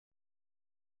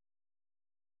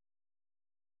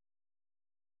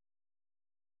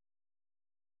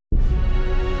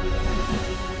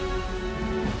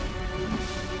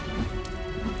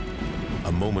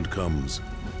comes,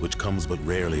 which comes but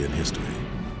rarely in history.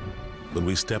 When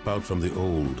we step out from the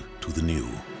old to the new.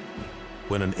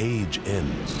 When an age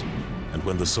ends, and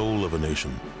when the soul of a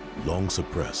nation, long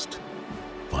suppressed,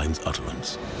 finds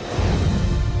utterance.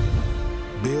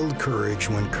 Build courage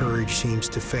when courage seems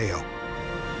to fail.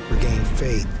 Regain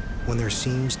faith when there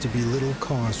seems to be little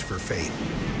cause for faith.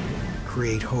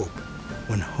 Create hope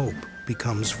when hope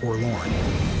becomes forlorn.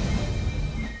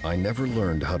 I never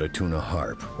learned how to tune a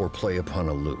harp or play upon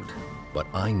a lute, but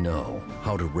I know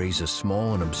how to raise a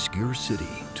small and obscure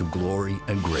city to glory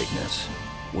and greatness,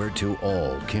 whereto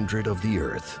all kindred of the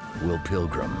earth will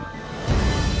pilgrim.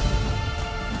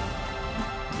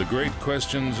 The great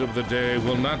questions of the day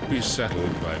will not be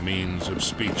settled by means of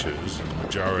speeches and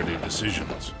majority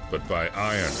decisions, but by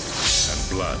iron and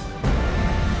blood.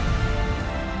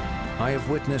 I have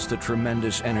witnessed the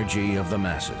tremendous energy of the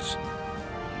masses.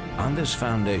 On this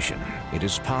foundation, it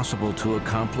is possible to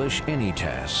accomplish any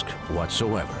task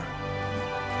whatsoever.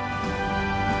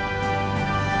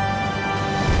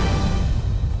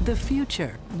 The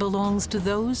future belongs to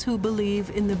those who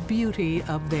believe in the beauty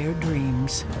of their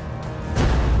dreams.